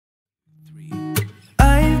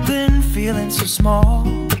feeling so small.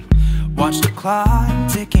 Watch the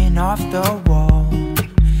clock ticking off the wall,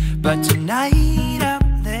 but tonight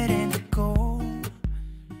I'm letting it go.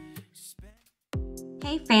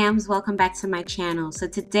 Hey fams, welcome back to my channel. So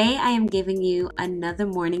today I am giving you another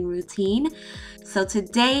morning routine. So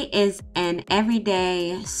today is an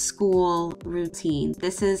everyday school routine.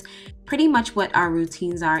 This is pretty much what our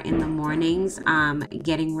routines are in the mornings,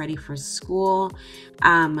 getting ready for school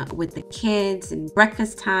with the kids and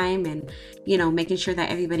breakfast time, and making sure that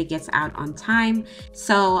everybody gets out on time.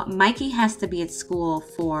 So Mikey has to be at school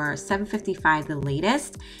for 7:55 the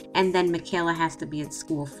latest, and then Kayla has to be at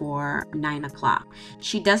school for 9 o'clock.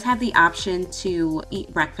 She does have the option to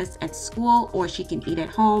eat breakfast at school, or she can eat at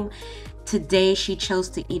home. Today she chose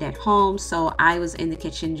to eat at home, so I was in the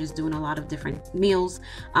kitchen just doing a lot of different meals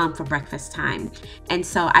for breakfast time. And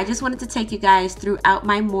so I just wanted to take you guys throughout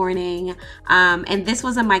my morning, and this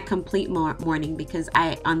wasn't my complete morning because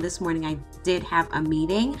on this morning I did have a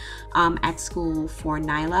meeting at school for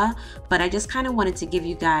Nyla, but I just kind of wanted to give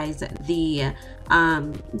you guys the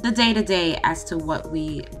day-to-day as to what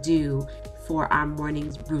we do for our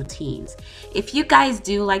morning's routines. If you guys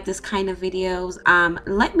do like this kind of videos,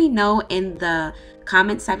 let me know in the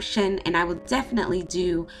comment section, and I will definitely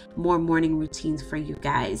do more morning routines for you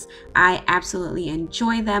guys. I absolutely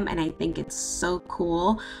enjoy them, and I think it's so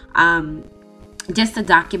cool just to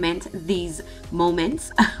document these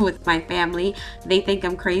moments with my family. They think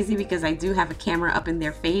I'm crazy because I do have a camera up in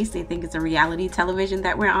their face. They think it's a reality television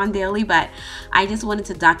that we're on daily, but I just wanted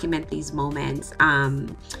to document these moments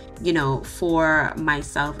for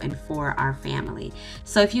myself and for our family.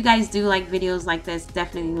 So if you guys do like videos like this,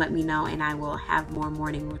 definitely let me know, and I will have more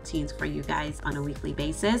morning routines for you guys on a weekly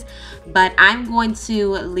basis. But I'm going to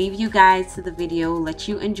leave you guys to the video, let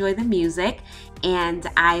you enjoy the music, and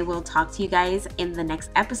I will talk to you guys in the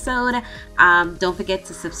next episode. Don't forget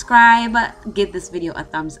to subscribe, give this video a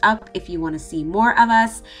thumbs up if you want to see more of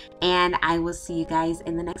us, and I will see you guys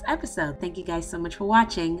in the next episode. Thank you guys so much for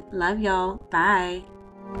watching. Love y'all. Bye.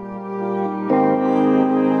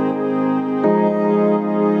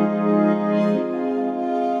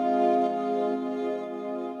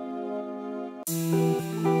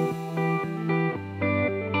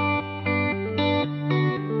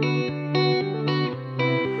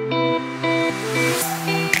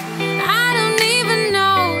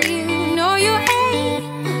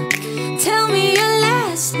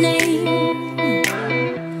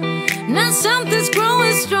 Something's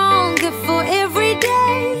growing stronger for every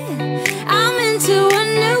day. I'm into a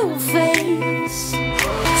new phase.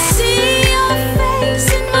 See your face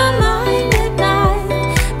in my mind at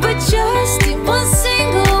night, but just in one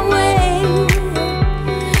single way.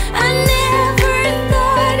 I never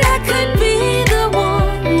thought I could be the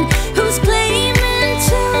one who's claiming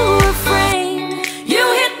to refrain. You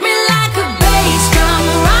hit me like a bass drum,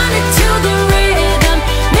 run it to the rhythm,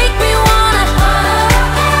 make me wanna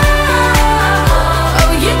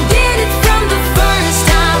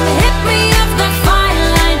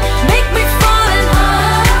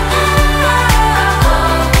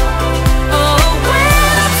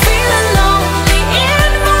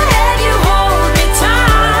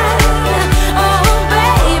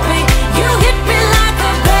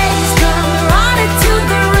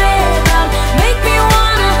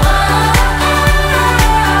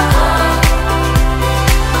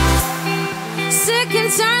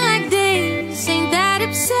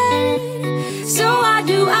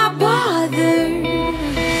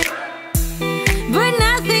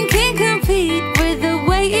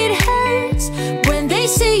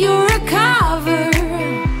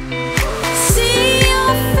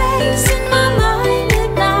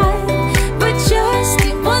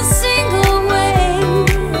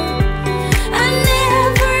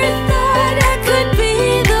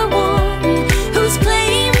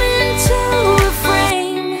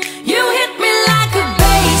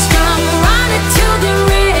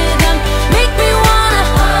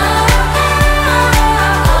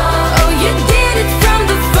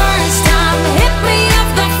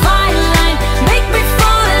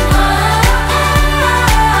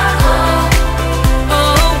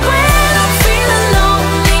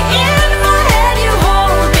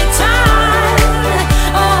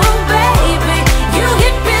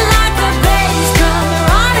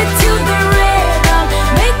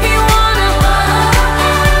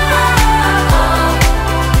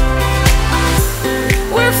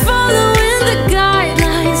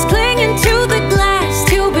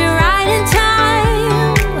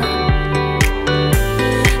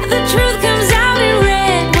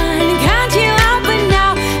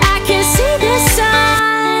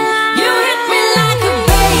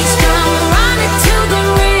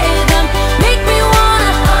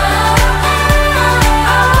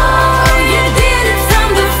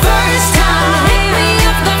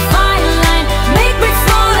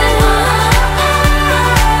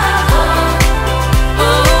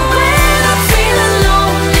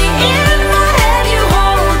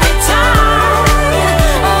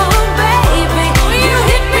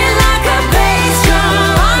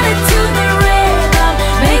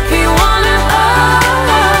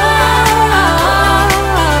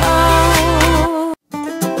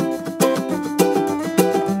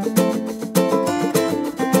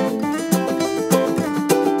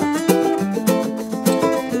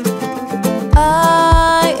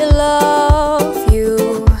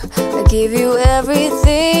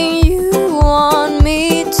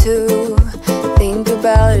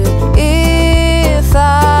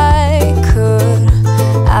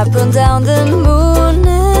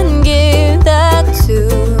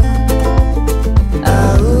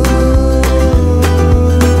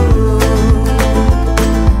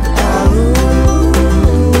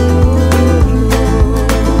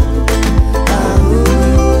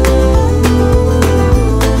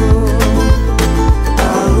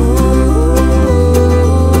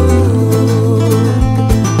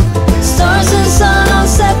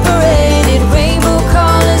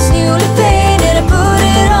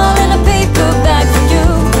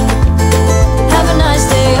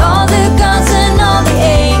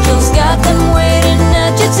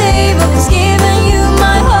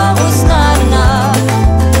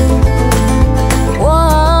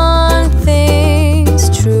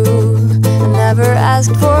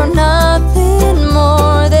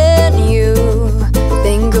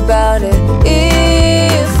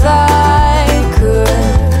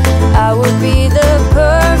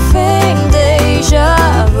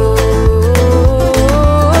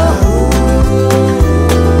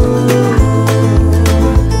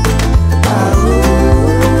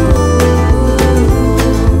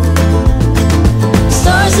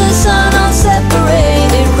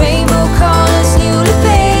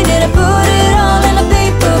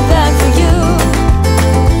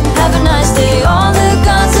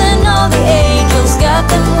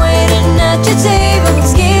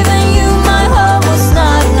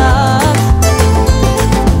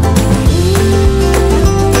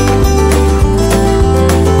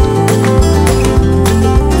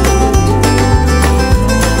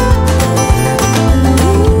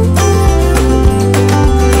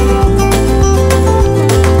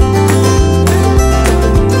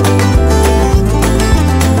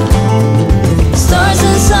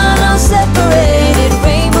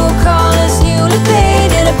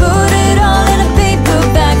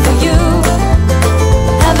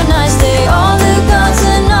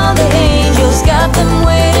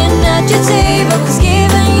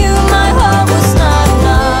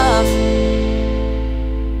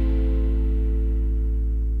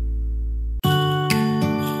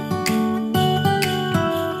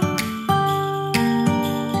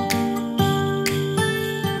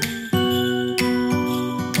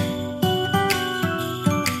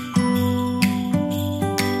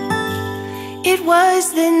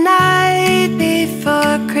was the night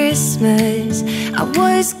before Christmas. I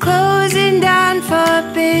was closing down for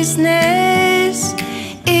business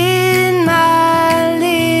in my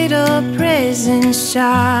little present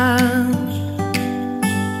shop,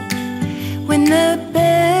 when the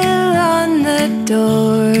bell on the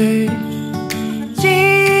door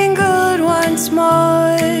jingled once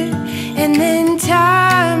more, and then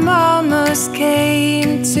time almost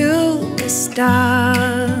came to a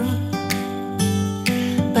stop.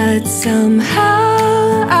 But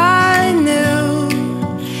somehow I knew,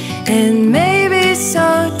 and maybe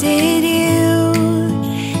so did you,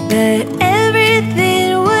 that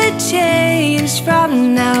everything would change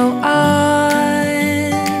from now on.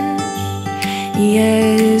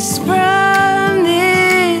 Yes, from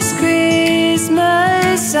this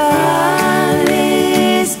Christmas on,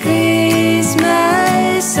 this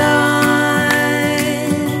Christmas on.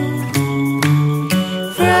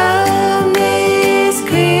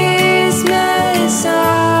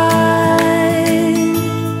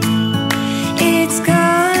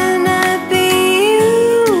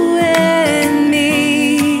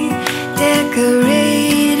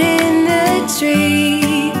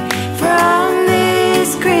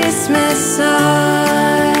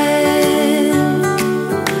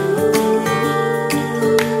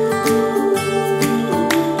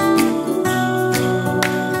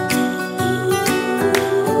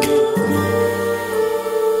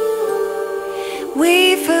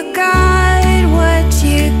 We forgot what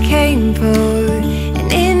you came for,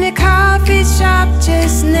 and in the coffee shop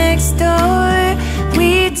just next door,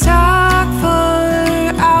 we talked for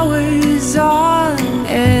hours on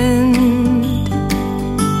end.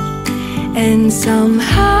 And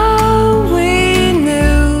somehow we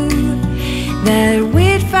knew that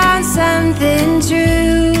we'd found something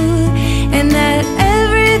true, and that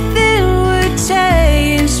everything would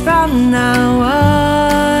change from now on.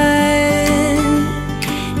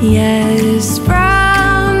 Yes,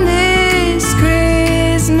 from this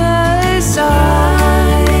Christmas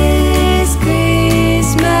on, this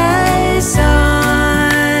Christmas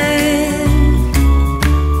on,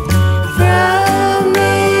 from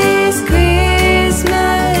this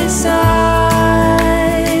Christmas on,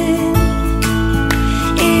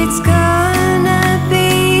 it's gonna be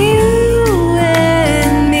you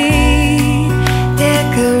and me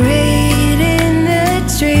decorating the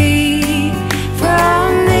tree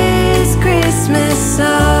from this Christmas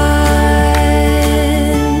on.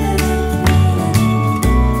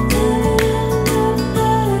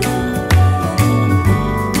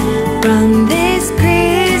 From this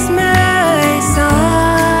Christmas on.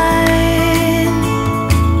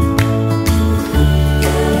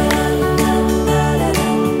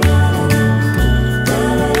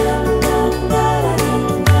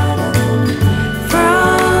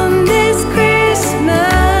 From this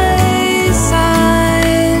Christmas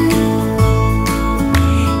on,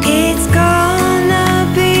 it's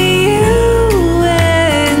gonna be you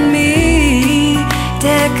and me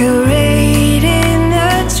decorating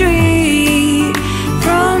the tree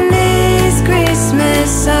from this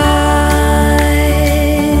Christmas on,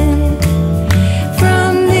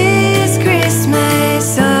 from this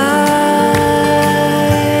Christmas on.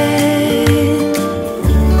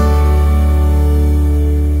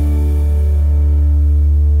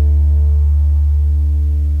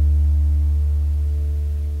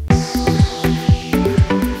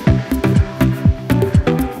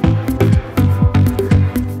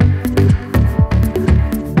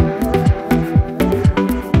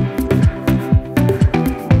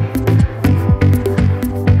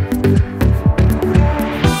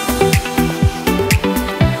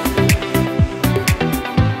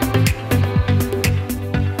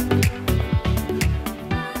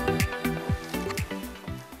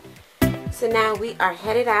 So now we are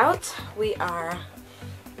headed out. We are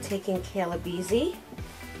taking Kayla Beezy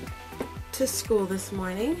to school this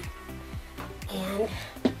morning. And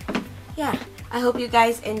yeah, I hope you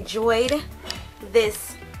guys enjoyed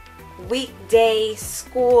this weekday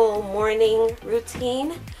school morning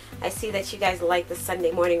routine. I see that you guys like the Sunday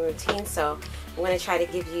morning routine, so I'm going to try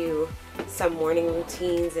to give you some morning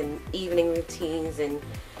routines and evening routines and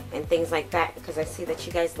things like that, because I see that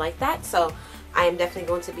you guys like that. So I am definitely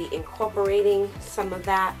going to be incorporating some of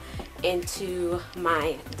that into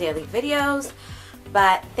my daily videos.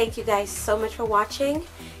 But thank you guys so much for watching.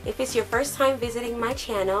 If it's your first time visiting my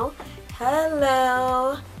channel,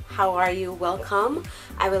 hello, how are you? Welcome.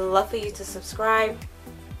 I would love for you to subscribe.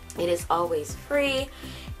 It is always free,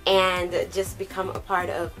 and just become a part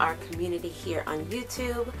of our community here on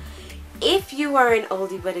YouTube. If you are an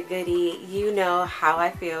oldie but a goodie, you know how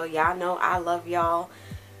I feel. Y'all know I love y'all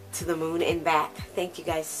to the moon and back. Thank you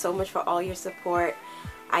guys so much for all your support.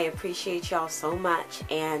 I appreciate y'all so much,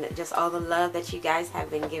 and just all the love that you guys have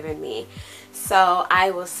been giving me. So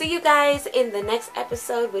I will see you guys in the next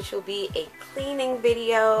episode, which will be a cleaning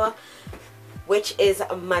video, which is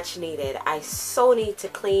much needed. I so need to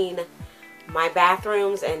clean my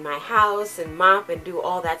bathrooms and my house and mop and do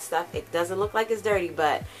all that stuff. It doesn't look like it's dirty,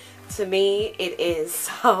 but to me it is.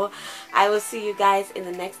 So I will see you guys in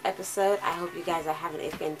the next episode. I hope you guys are having a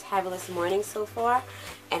fantabulous morning so far,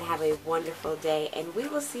 and have a wonderful day, and we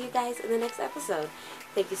will see you guys in the next episode.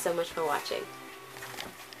 Thank you so much for watching.